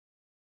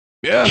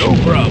Yeah, no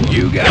problem.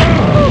 You got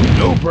it.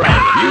 No problem.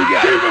 You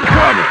got it. Keep 'em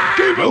coming.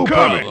 Keep 'em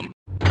coming.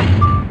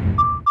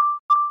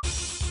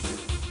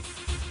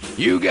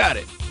 You got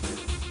it.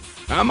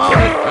 I'm on it.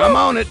 I'm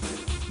on it.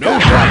 No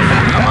problem.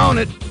 I'm on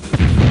it.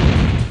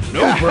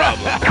 No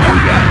problem. You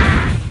got it.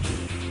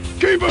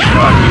 Keep 'em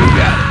coming. You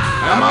got it.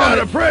 I've got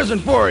a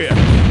present for you.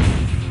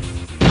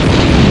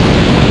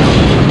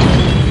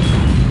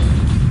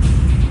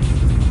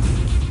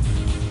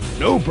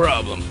 No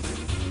problem.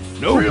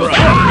 No problem.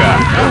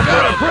 I've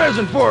got a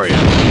present for you.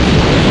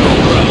 No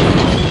problem.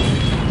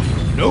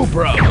 No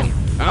problem.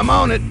 I'm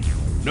on it.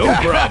 No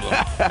problem.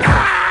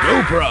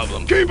 No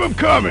problem. Keep 'em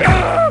coming.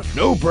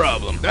 No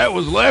problem. That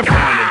was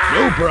left-handed.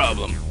 No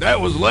problem.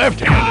 That was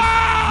left-handed.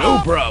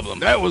 No problem.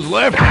 That was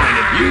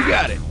left-handed. You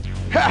got it.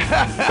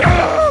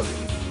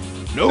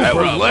 No that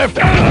problem. Was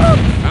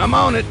left-handed. I'm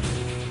on it.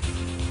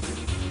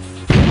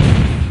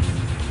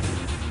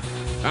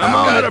 I've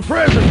got a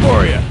present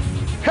for you.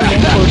 No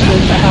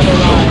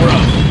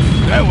problem.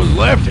 That was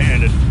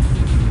left-handed.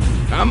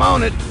 I'm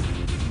on it.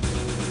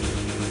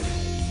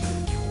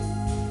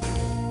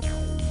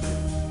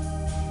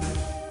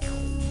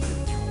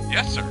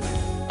 Yes, sir.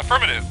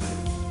 Affirmative.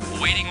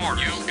 Awaiting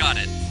orders. You've got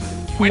it.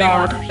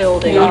 Not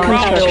building. New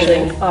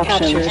construction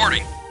options.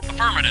 Reporting.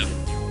 Affirmative.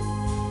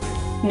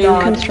 New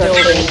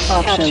construction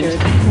options.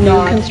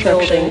 New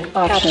construction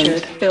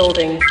options.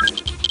 Building.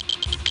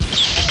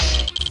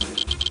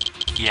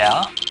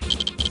 Yeah?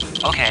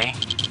 Okay.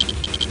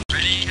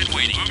 Ready and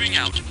waiting. Moving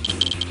out.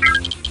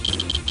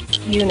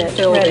 Unit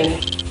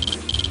building.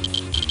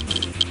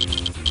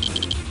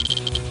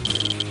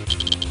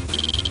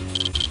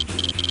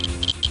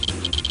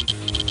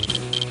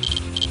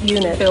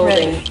 Unit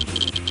building.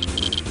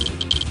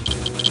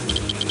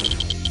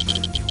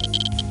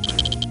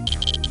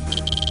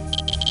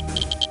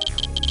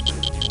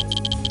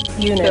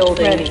 Unit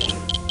building. Ready.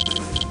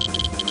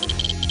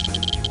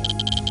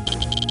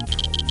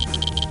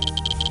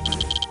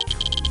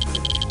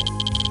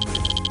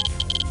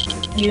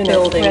 Unit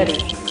building. Ready.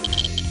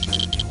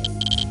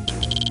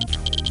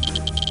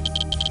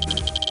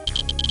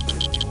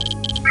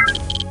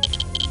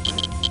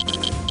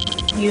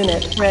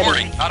 Unit ready.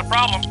 Reporting. Not a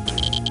problem.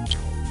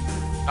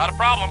 Not a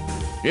problem.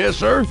 Yes,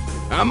 sir.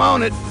 I'm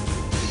on it.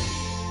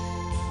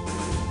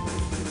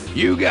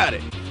 You got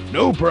it.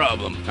 No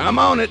problem. I'm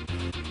on it.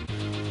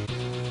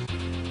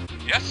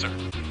 Yes, sir.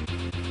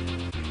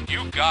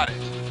 You got it.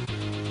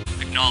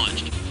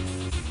 Acknowledged.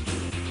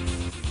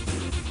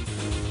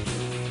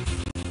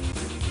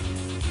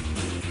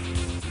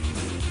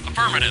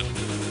 Affirmative.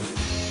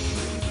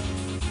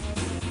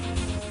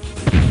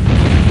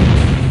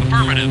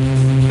 Affirmative.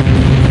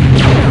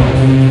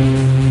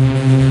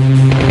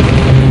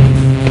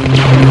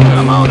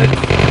 I'm on it.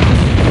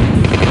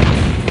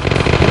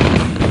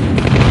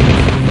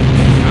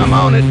 I'm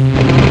on it.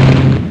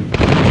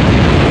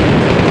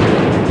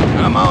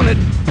 I'm on it.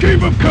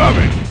 Keep 'em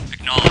coming.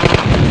 Acknowledged.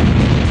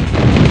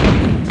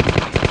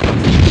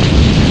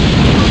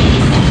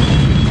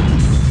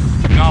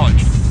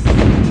 Acknowledged.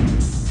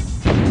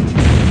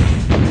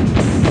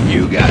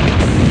 You got it.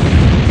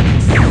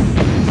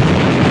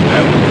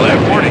 That was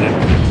left-handed.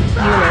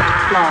 Unit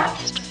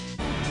lost.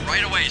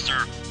 Right away,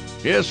 sir.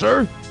 Yes,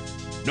 sir.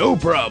 No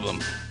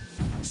problem.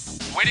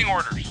 Waiting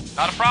orders.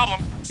 Not a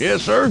problem.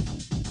 Yes, sir.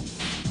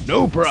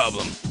 No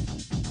problem.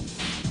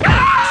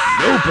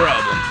 No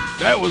problem.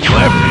 That was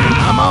left-handed.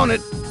 I'm on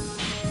it.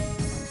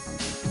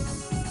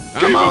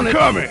 I'm on it.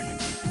 Coming.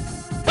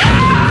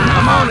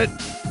 I'm on it.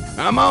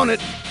 I'm on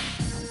it.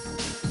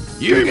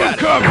 You got it.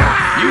 Coming.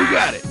 You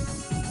got it.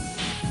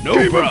 No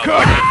problem.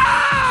 Coming.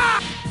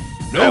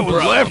 That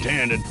was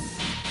left-handed.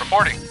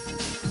 Reporting.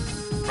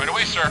 Right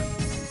away, sir.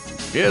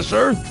 Yes,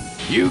 sir.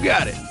 You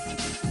got it.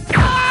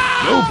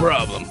 No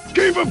problem.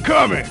 Keep 'em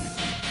coming.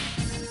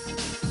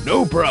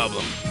 No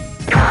problem.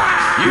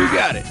 You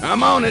got it.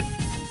 I'm on it.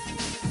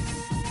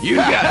 You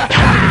got it.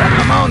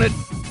 I'm on it.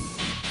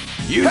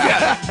 You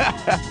got it.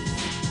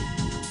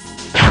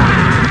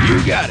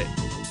 You got it.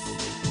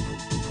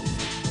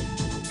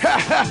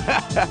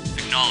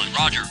 Acknowledge.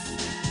 Roger.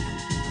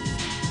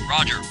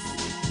 Roger.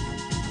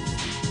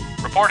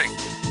 Reporting.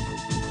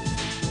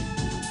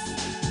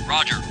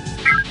 Roger.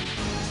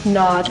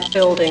 Not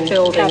building.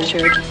 Building.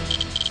 Captured.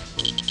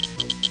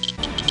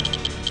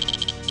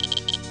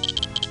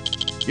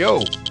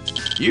 Yo,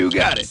 you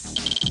got it.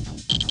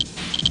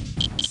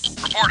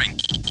 Reporting.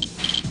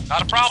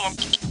 Not a problem.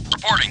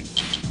 Reporting.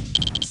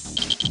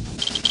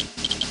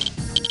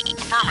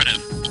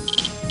 Affirmative.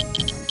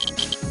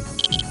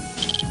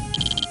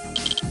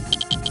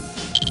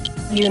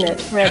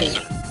 Unit ready. Yes,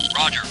 sir.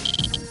 Roger.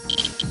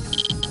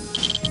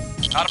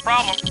 Not a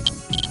problem.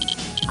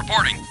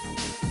 Reporting.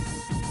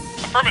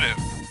 Affirmative.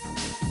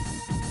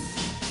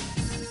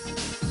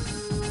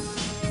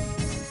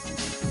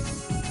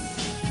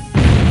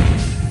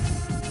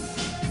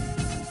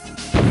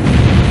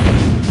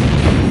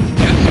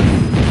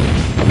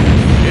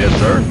 Yes,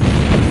 sir.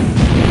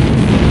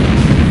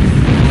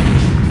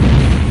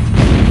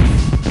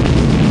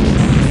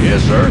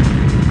 Yes, sir.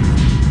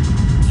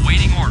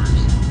 Awaiting orders.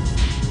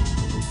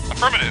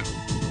 Affirmative.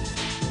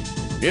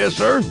 Yes,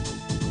 sir.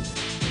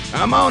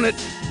 I'm on it.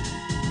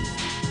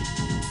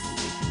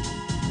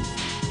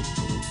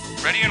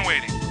 Ready and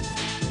waiting.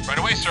 Right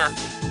away, sir.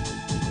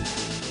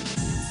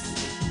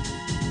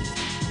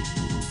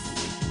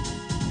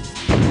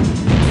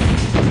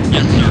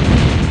 Yes,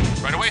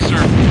 sir. Right away,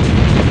 sir.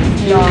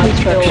 New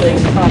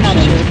construction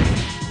options.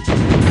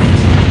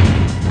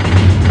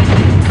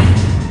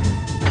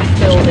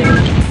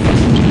 Building.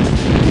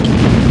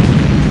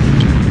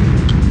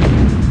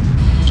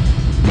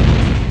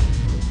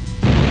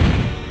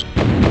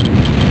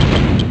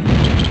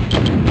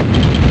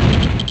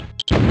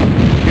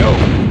 Yo.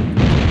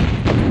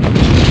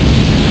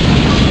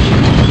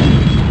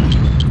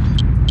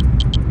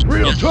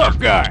 Real Yes, tough sir.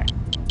 guy.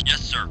 Yes,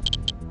 sir.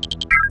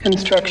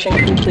 Construction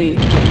complete.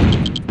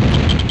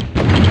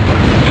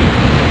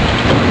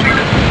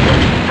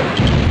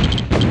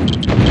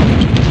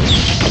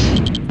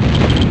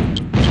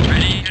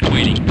 Ready and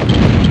waiting.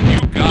 You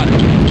got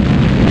it.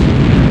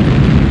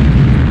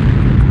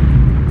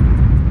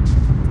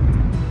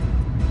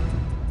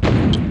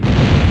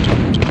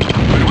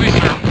 Right away,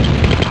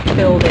 sir.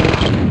 Building.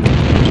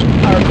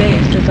 Our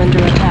base is under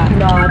attack.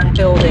 Nod.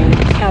 Building.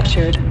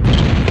 Captured.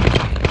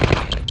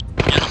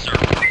 Yes, sir.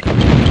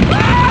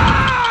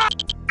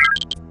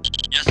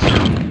 Yes, sir.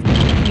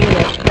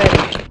 Unit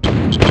ready.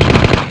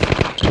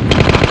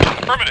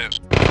 Affirmative.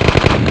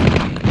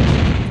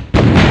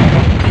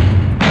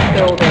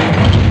 Building.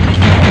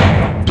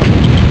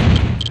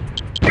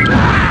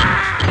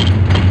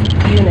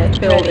 Unit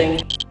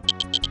building.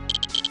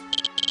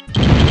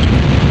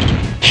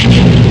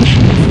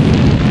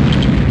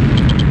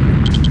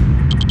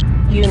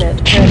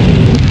 Unit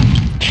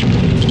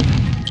ready.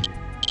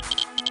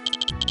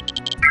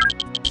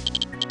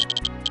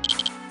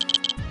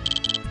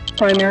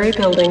 Primary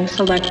building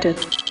selected.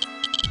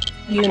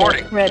 Unit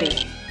Reporting.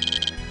 ready.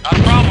 Not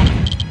a problem.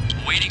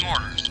 Awaiting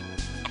orders.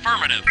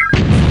 Affirmative.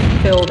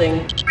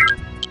 Building.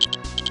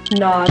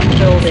 Nod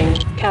building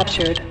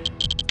captured.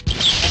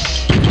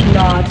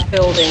 Nod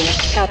building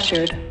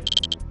captured.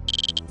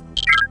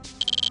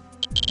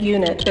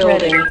 Unit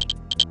building.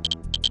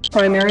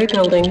 Primary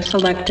building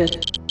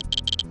selected.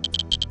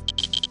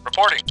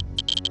 Reporting.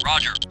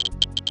 Roger.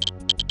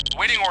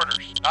 Awaiting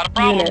orders. Not a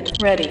problem. Unit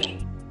ready.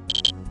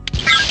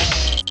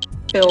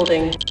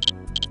 Building.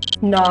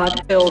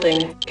 Nod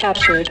building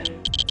captured.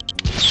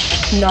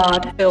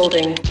 Nod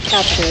building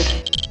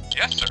captured.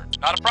 Yes, sir.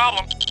 Not a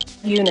problem.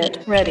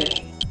 Unit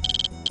ready.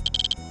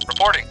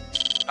 Reporting.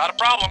 Not a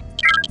problem.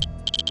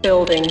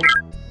 Building.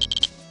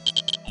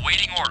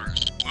 Awaiting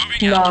orders.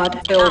 Moving out.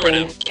 Nod building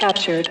Affirmative.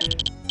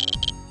 captured.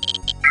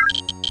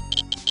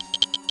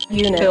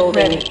 Unit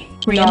building. Ready.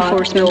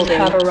 Reinforcements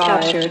have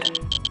arrived. Captured.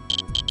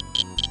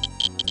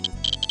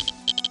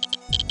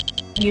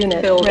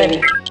 Unit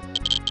building. Ready.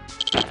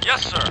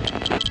 Yes, sir.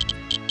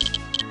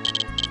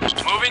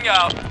 Moving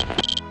out.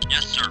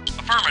 Yes, sir.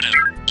 Affirmative.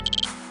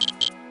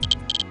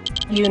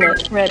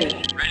 Unit ready.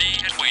 Ready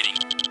and waiting.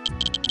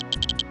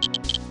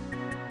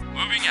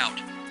 Moving out.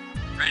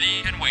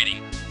 Ready and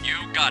waiting. You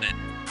got it.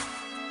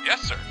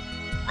 Yes, sir.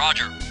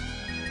 Roger.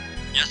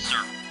 Yes,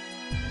 sir.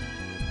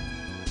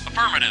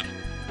 Affirmative.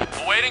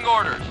 Awaiting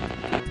orders.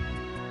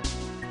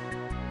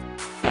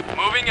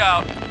 Moving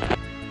out.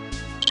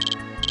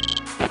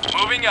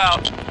 Moving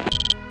out.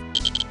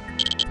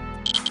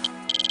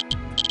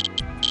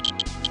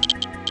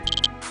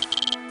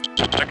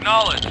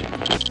 Acknowledge.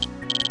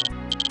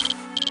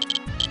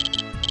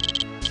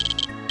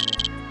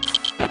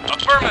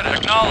 Affirmative.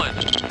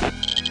 Acknowledge.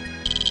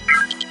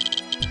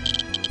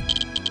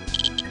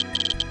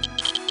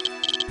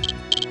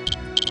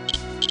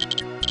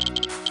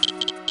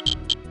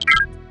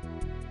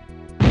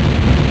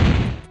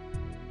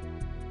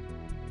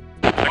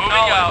 Moving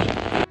out.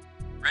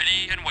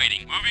 Ready and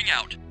waiting. Moving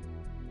out.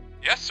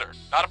 Yes, sir.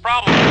 Not a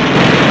problem.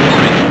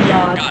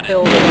 Nod Got it.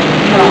 building.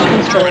 Nod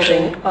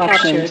construction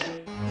options.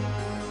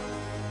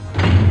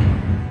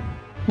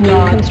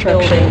 New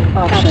construction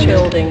options.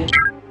 Building.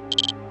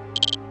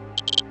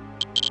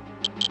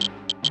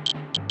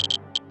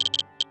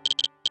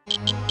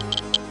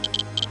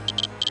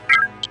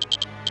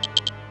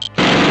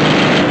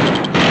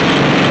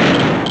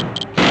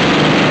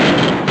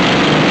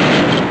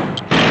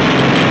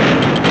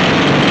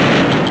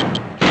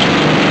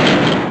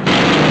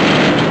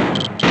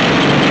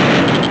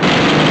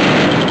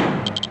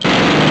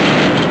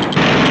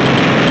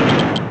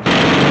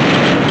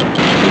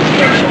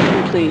 Construction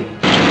complete.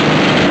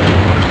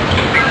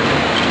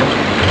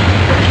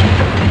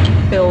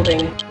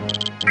 Building.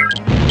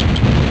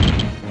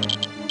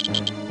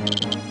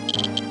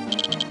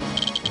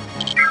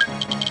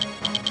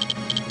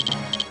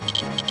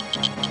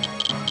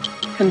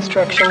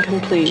 Construction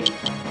complete.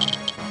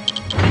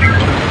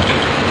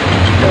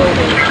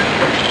 Building.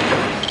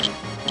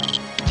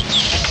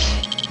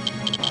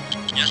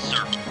 Yes,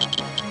 sir.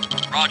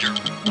 Roger.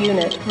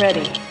 Unit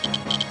ready.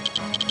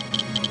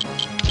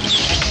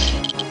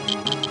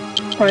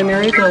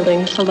 Primary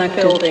building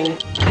selected. Building.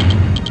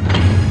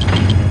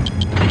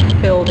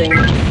 Building.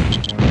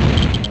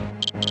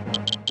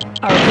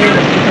 Our base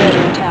is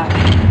under attack.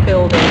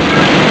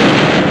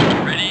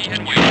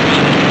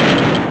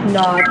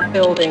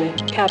 building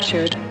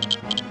captured.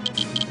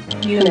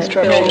 Unit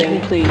construction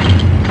complete.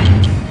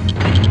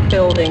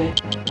 Building.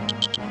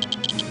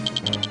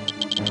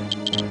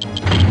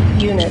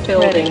 Unit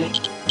building.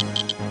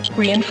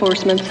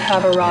 Reinforcements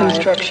have arrived.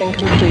 Construction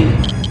complete.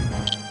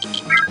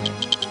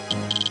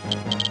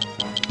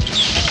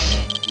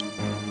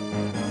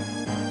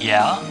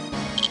 Yeah?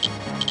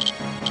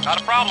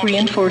 Not a problem.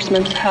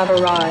 Reinforcements have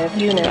arrived.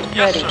 Unit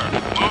Yes, ready.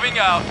 sir. Moving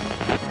out.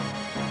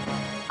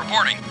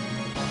 Reporting.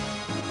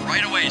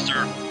 Right away,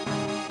 sir.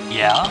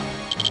 Yeah?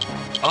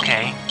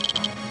 Okay.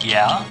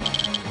 Yeah?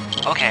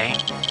 Okay.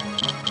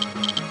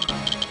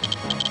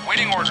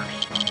 Waiting orders.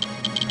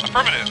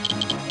 Affirmative.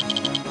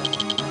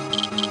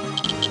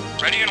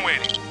 Ready and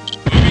waiting.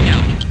 Moving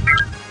out.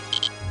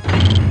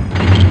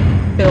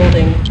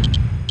 Building.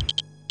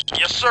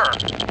 Yes, sir.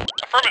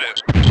 Affirmative.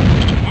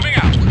 Moving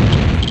out.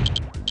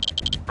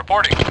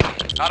 Reporting.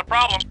 Not a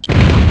problem.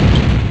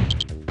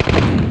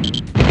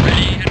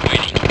 Ready and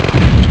waiting.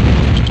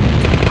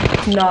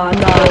 Nod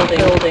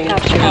building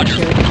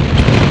captured.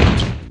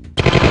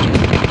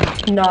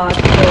 Nod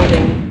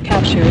building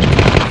captured.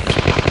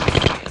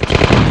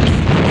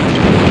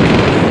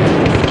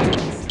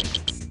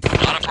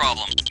 Not a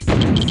problem.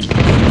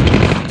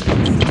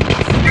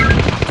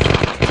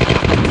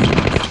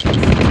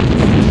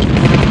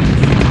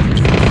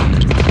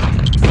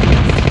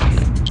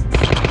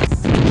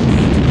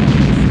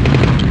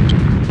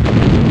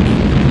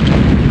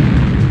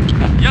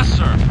 Yes,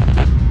 sir.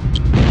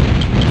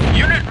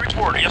 Unit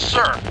report. Yes,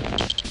 sir.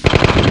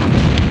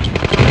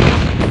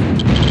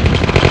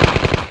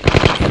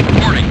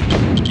 Reporting.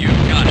 You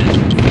got it.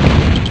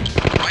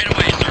 Right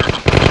away, sir.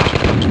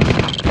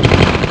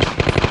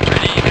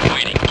 Ready and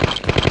waiting.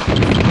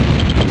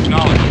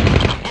 Acknowledge.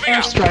 Moving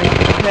out.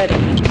 Airstrike ready.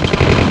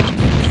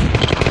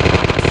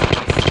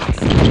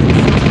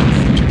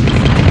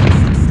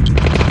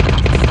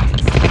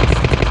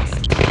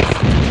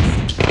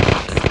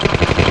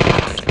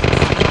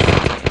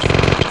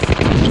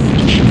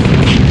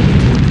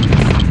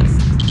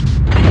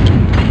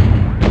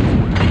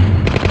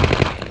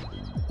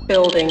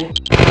 Building.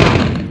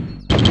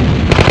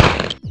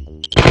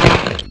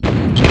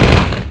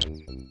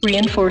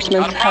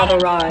 Reinforcements have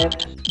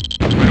arrived.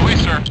 Right away,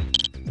 sir.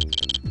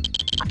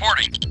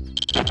 Reporting.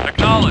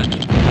 Acknowledge.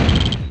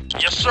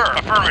 Yes, sir.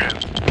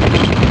 Affirmative.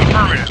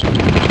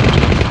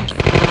 Affirmative.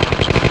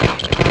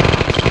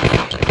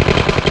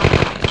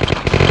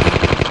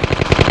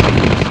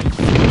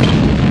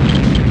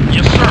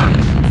 Yes,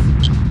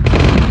 sir.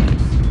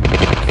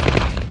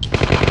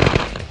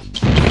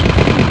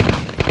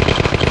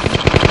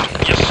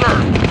 Yes, sir.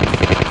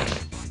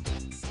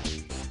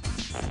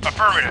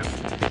 Affirmative.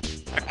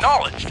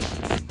 Acknowledged.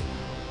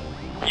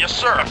 Yes,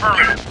 sir.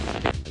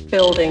 Affirmative.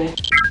 Building.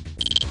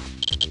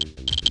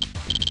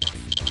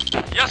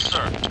 Yes,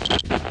 sir.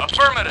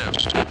 Affirmative.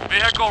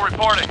 Vehicle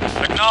reporting.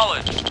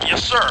 Acknowledged.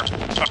 Yes, sir.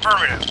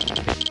 Affirmative.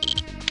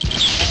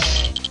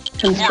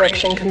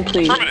 Construction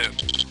complete. Affirmative.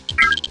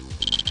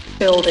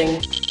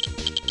 Building.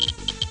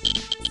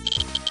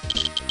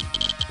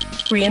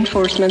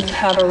 Reinforcements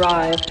have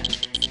arrived.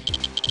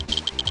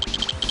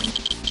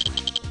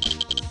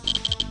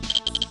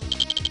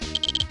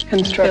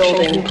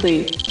 Construction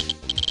complete.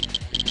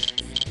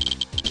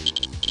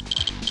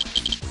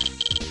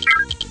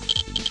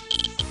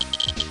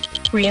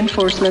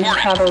 Reinforcements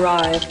have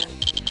arrived.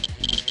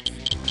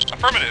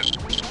 Affirmative.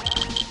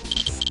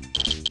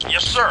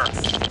 Yes, sir.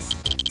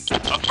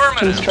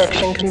 Affirmative.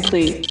 Construction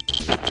complete.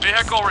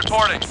 Vehicle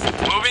reporting.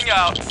 Moving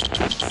out.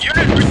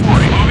 Unit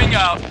reporting. Moving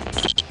out.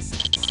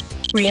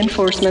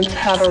 Reinforcements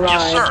have Yes,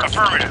 arrived. sir.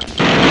 Affirmative.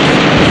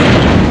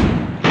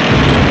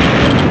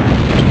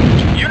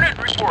 Unit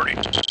reporting.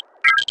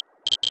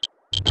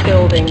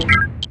 Building.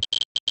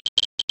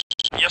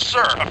 Yes,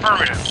 sir.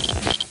 Affirmative.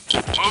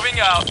 Moving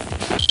out.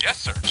 Yes,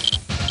 sir.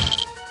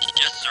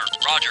 Yes, sir.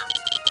 Roger.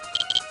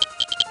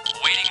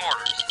 Awaiting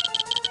orders.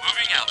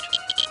 Moving out.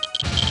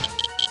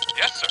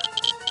 Yes, sir.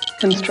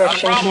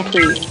 Construction Not a problem.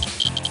 complete.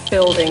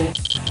 Building.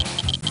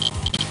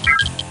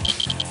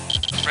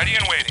 Ready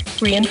and waiting.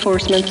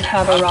 Reinforcements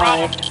have Not a problem.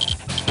 arrived.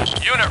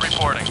 Unit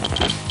reporting.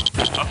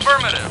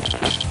 Affirmative.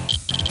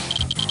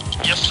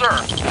 Yes, sir.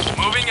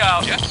 Moving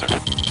out. Yes, sir.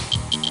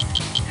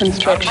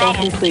 Construction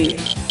problem. complete.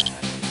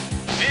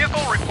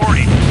 Vehicle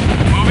reporting.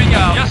 Moving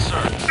out. Yes,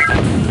 sir.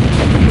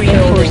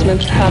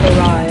 Reinforcements have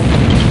arrived.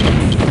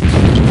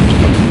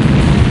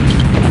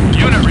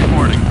 Unit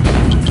reporting.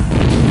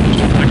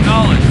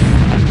 Acknowledged.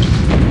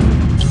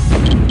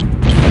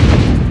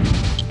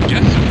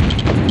 Yes, sir.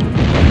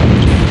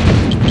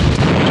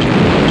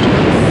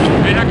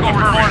 Vehicle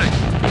reporting.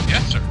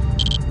 Yes, sir.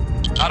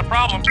 Not a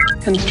problem.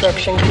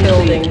 Construction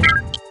building.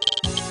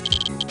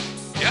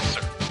 Yes,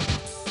 sir.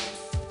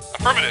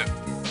 Affirmative.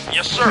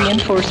 Yes, sir.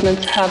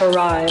 Reinforcements have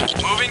arrived.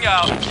 Moving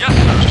out. Yes,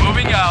 sir.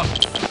 Moving out.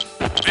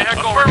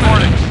 Vehicle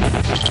reporting.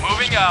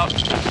 Moving out.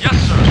 Yes,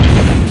 sir.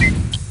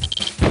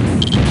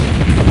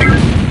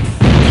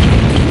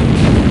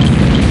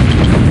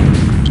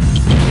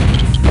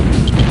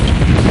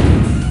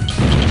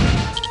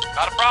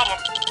 Not a problem.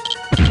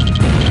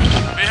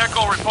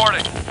 Vehicle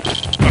reporting.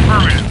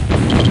 Affirmative.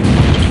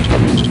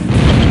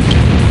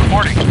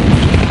 Reporting.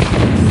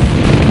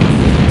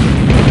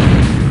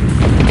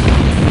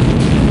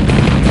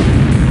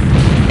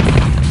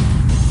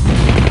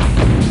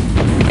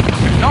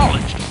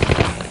 Acknowledged.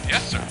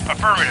 Yes, sir.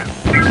 Affirmative.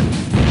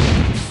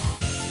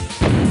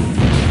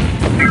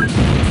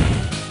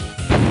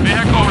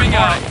 Vehicle moving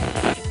out.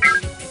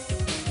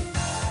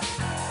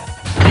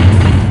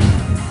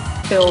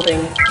 Building.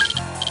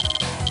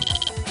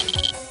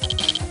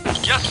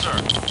 Yes, sir.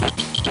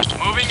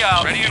 Moving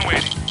out. Ready and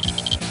waiting.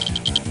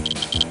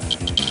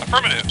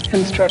 Affirmative.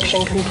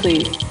 Construction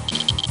complete.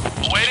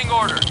 Awaiting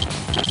orders.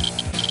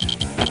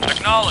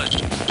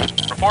 Acknowledged.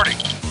 Reporting.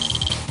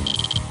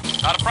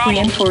 Not a problem.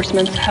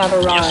 Reinforcements have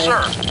arrived. Yes,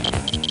 sir.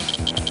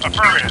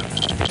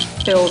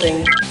 Affirmative.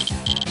 Building.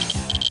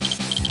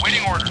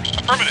 Waiting orders.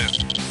 Affirmative.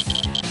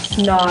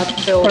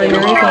 Not building.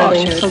 Primary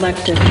building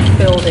selected.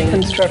 Building.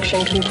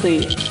 Construction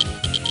complete.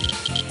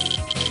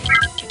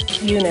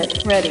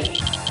 Unit ready.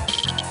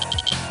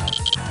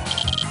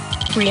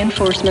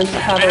 Reinforcements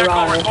have Vehicle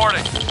arrived.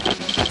 reporting.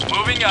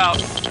 Moving out.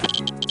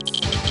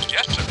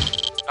 Yes, sir.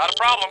 Not a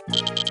problem.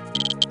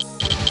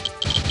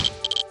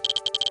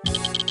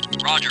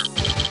 Roger.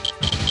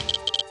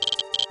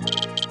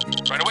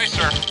 Right away,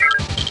 sir.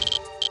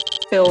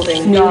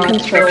 Building. New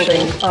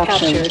construction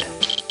captured.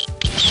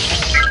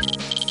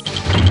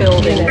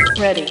 Building. Unit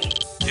ready.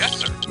 Yes,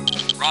 sir.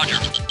 Roger.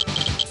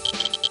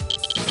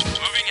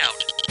 Moving out.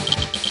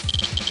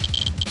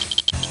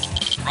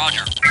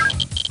 Roger.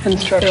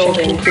 Construction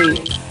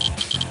complete.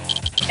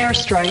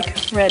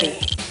 Airstrike ready.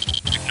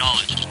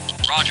 Acknowledged.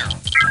 Roger.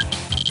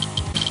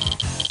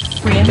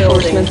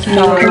 Reinforcements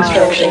have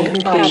construction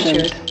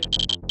captured.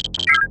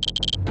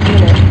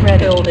 Unit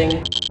ready.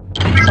 Building.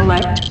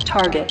 Select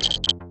target.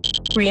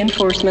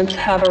 Reinforcements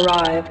have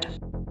arrived.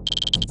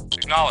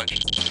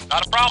 Acknowledged.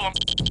 Not a problem.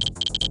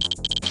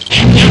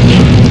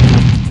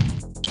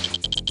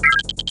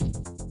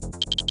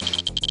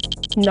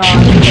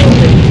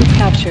 Non-building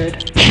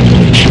captured.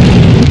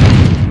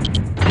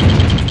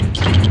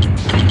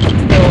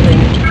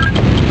 Building.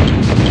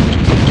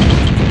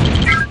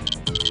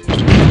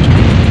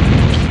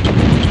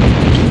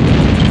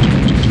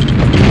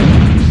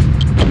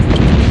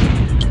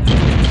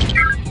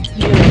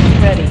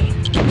 Unit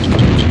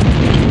ready.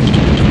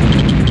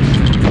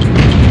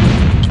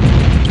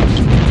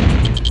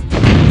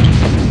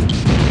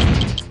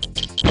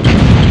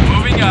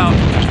 Moving out.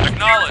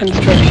 Acknowledged.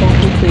 Construction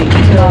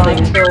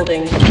complete.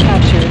 Building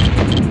captured.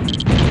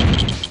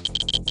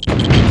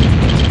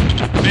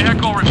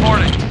 Vehicle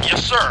reporting.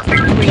 Yes, sir.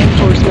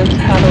 Reinforcements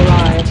have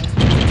arrived.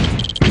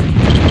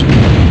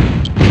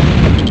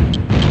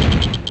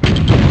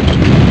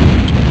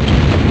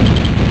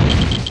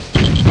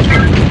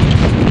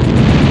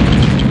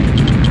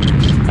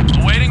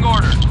 Awaiting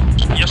orders.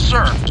 Yes,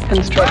 sir.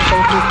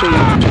 Construction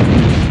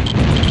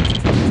complete.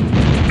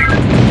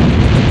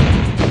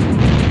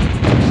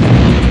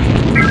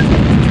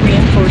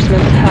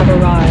 Reinforcements have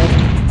arrived.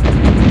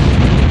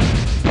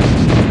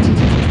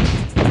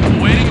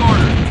 Awaiting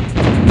orders.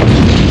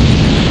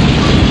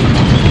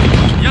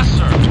 Yes,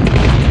 sir.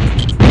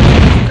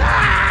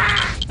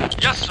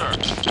 Yes, sir.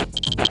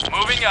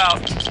 Moving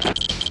out.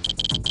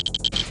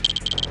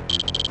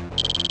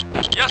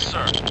 Yes,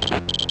 sir.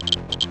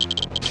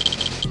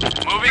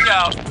 Moving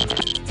out.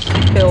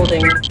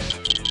 Building.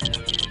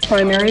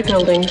 Primary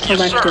building Yes,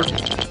 selected. sir.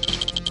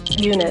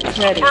 Unit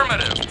ready.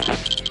 Affirmative.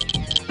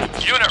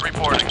 Unit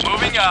reporting.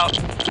 Moving out.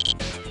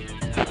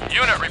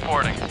 Unit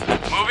reporting.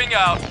 Moving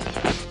out.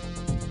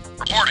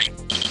 Reporting.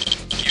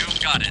 You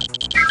got it.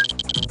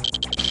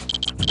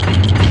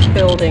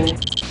 Building.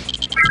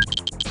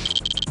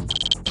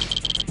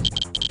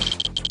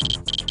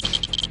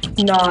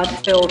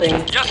 Not building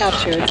Yes,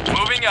 captured. sir.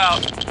 Moving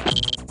out.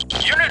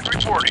 Unit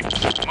reporting.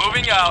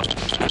 Moving out.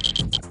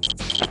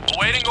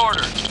 Awaiting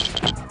orders.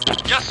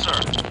 Yes, sir.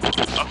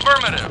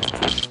 Affirmative.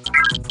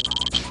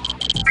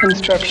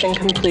 Construction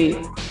complete.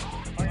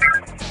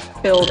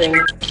 Building.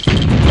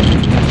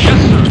 Yes,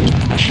 sir.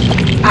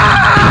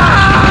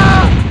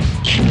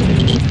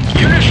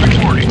 Unit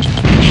reporting.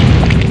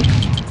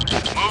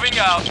 Moving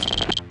out.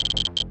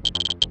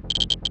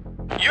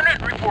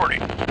 Unit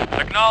reporting.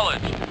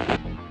 Acknowledged.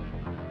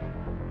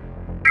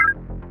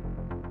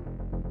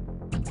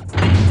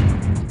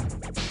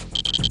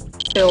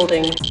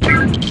 Building.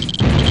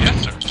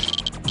 Yes, sir.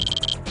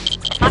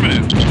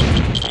 Affirmative.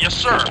 Yes,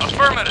 sir.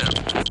 Affirmative.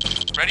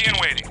 Ready and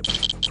waiting.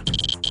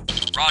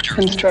 Roger.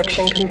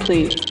 Construction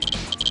complete.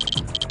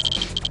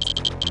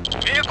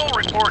 Vehicle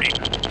reporting.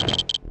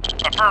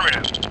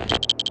 Affirmative.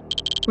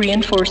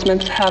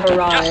 Reinforcements have Yes,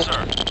 arrived.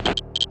 sir.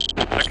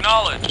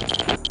 Acknowledged.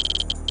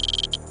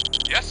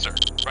 Yes, sir.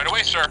 Right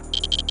away, sir.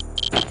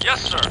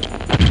 Yes, sir.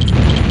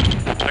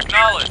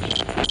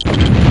 Acknowledged.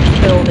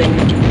 Building.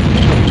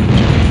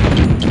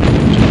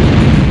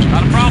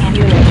 Not a problem.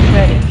 Unit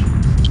ready.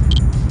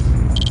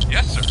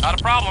 Yes, sir. Not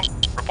a problem.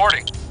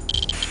 Reporting.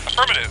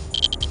 Affirmative.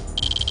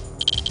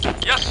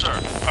 Yes, sir.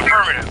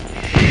 Affirmative.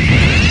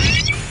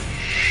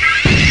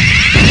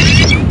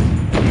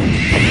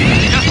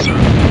 Yes, sir.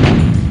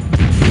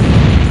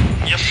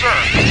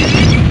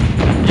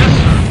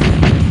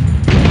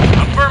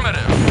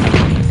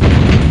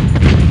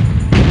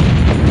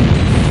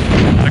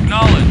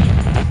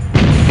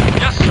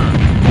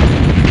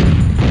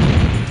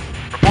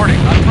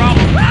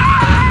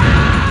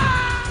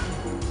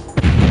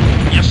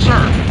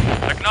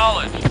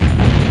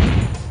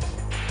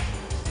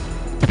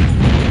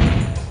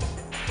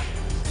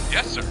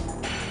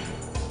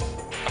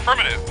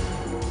 Affirmative.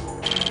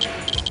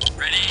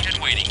 Ready and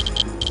waiting.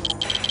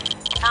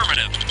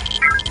 Affirmative.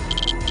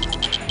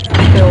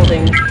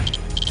 Building.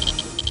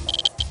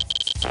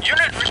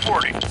 Unit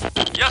reporting.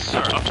 Yes,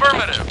 sir.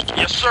 Affirmative.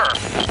 Yes, sir.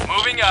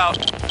 Moving out.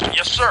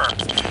 Yes, sir.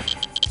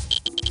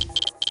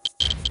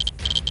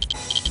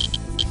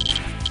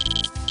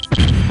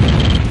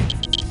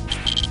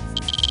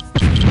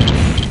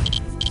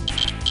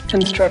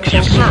 Construction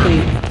Yes, sir.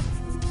 complete.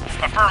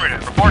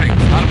 Affirmative. Reporting.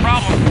 Not a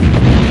problem.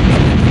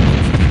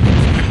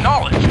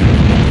 Acknowledged.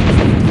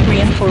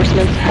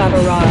 Reinforcements have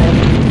arrived.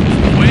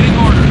 Waiting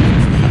order.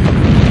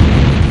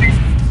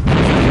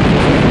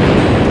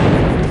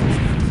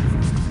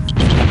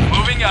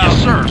 Moving out.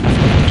 Yes,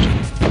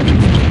 sir.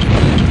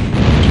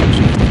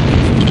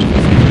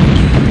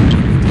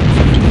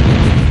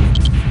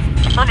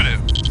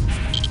 Affirmative.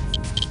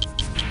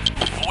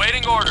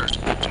 Awaiting orders.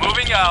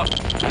 Moving out.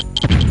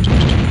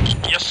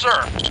 Yes,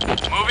 sir.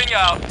 Moving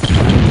out.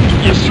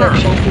 Yes, sir.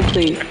 Construction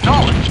complete.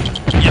 Acknowledged.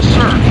 Yes,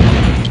 sir.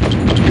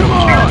 Come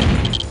on!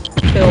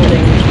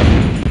 Building.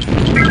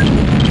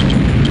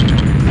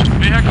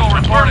 Vehicle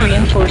reporting.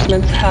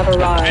 Reinforcements have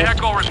arrived.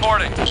 Vehicle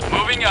reporting.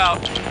 Moving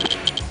out.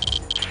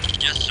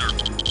 Yes, sir.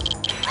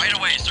 Right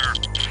away, sir.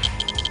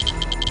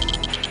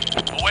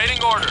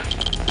 Awaiting orders.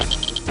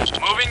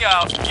 Moving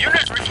out.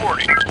 Unit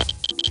reporting.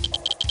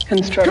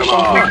 Construction Come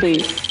on.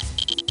 complete.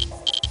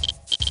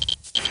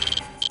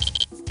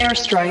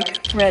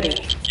 Airstrike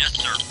ready. Yes,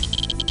 sir.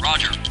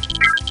 Roger.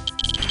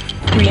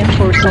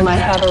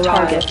 Reinforcements have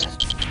arrived.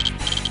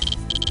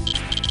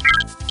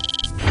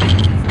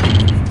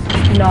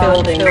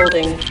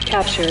 Building.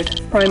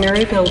 Captured.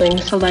 Primary building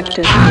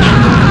selected.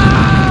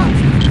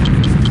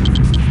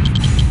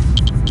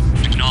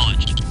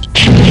 Acknowledged.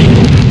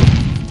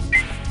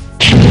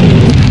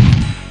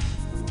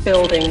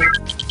 Building.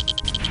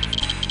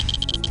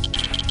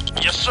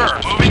 Yes, sir.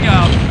 Moving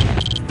out.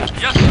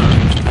 Yes,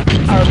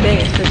 sir. Our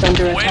base is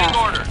under Waiting attack.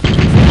 orders.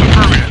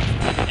 Affirmative.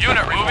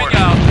 Unit moving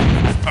out.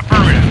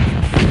 Affirmative.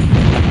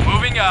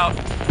 Moving out.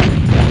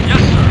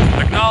 Yes, sir.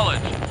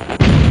 Acknowledged.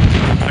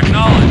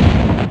 Acknowledged.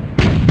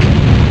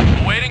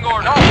 Awaiting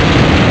orders.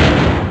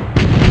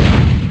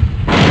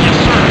 Yes,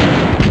 sir.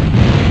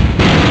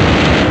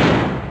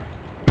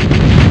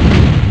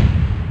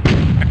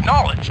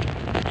 Acknowledged.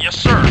 Yes,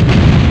 sir.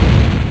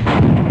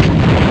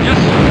 Yes,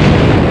 sir.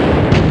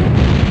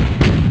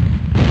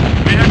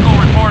 Vehicle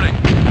reporting.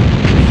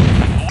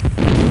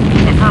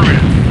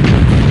 Affirmative.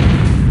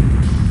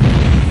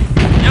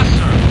 Yes,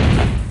 sir.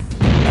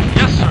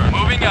 Yes, sir.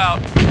 Moving out.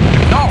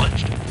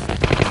 Acknowledged.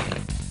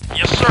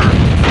 Yes, sir.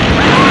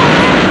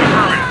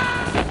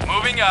 Affirmative.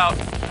 Moving out.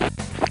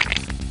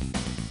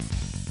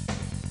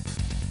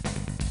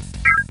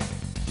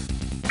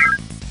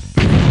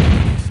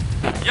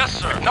 Yes,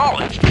 sir.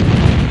 Acknowledged.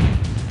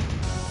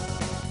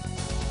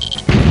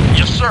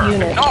 Yes, sir.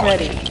 Unit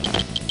Acknowledged. ready.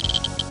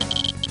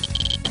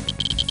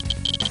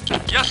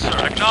 Yes, sir.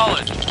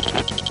 Acknowledged.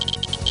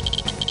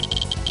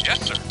 Yes,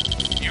 sir.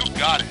 You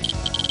got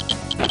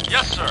it.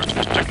 Yes, sir.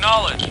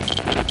 Acknowledged.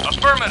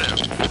 Affirmative.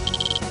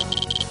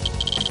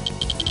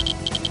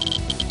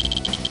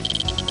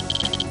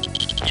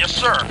 Yes,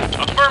 sir.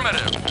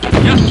 Affirmative.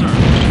 Yes, sir.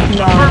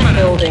 Affirmative.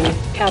 Building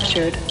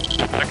captured.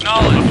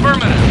 Acknowledged.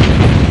 Affirmative.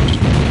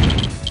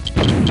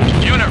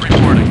 Unit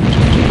reporting.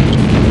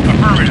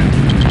 Affirmative.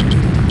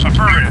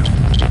 Affirmative.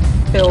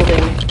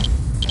 Building.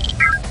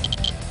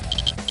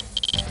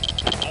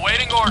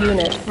 Awaiting order.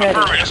 Unit ready.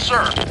 Affirmative. Yes,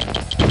 sir.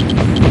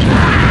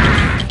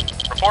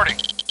 Reporting.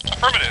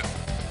 Affirmative.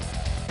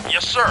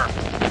 Yes, sir.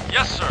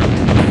 Yes, sir.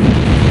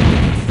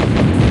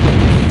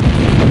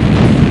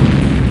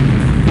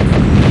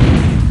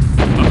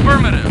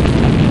 Affirmative.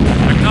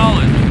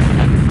 Acknowledged.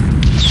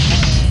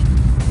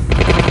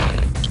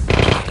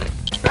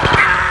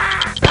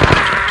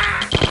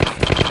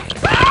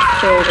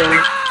 Building.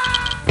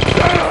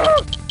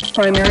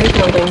 Primary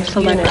building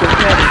selected.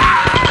 Ready.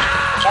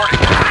 Reporting.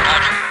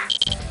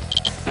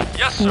 Roger.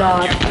 Yes, sir.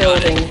 Nod You got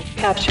building it.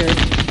 captured.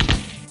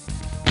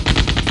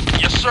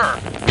 Yes, sir.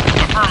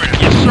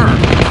 Affirmative. Yes, sir.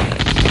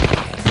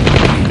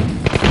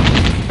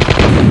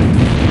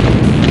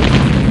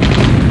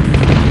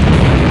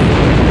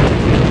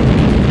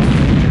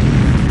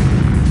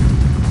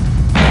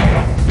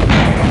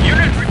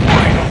 Unit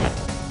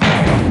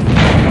reporting.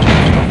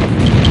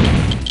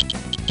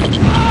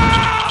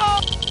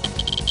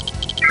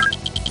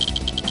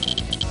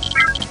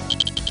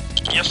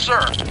 Yes, sir.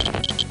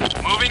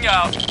 Moving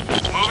out.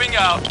 Moving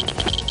out.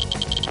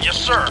 Yes,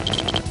 sir.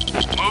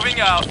 Moving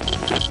out.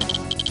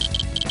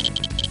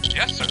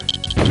 Yes, sir.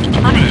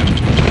 Affirmative.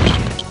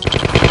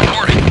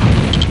 Reporting.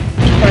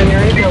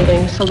 Primary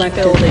building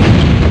selected. Building.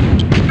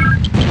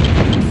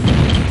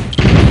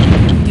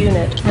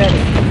 Unit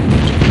ready.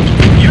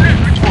 Unit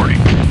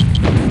reporting.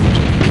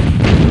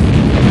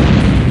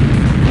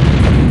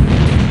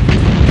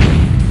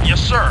 Yes,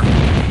 sir.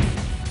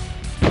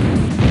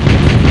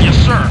 Yes,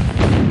 sir.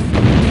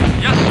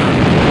 Yes, sir.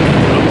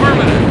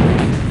 Affirmative.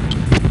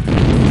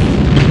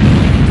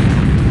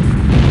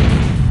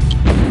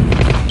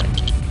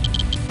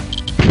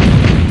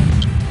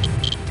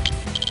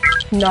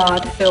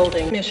 Not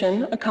building.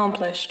 Mission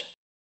accomplished.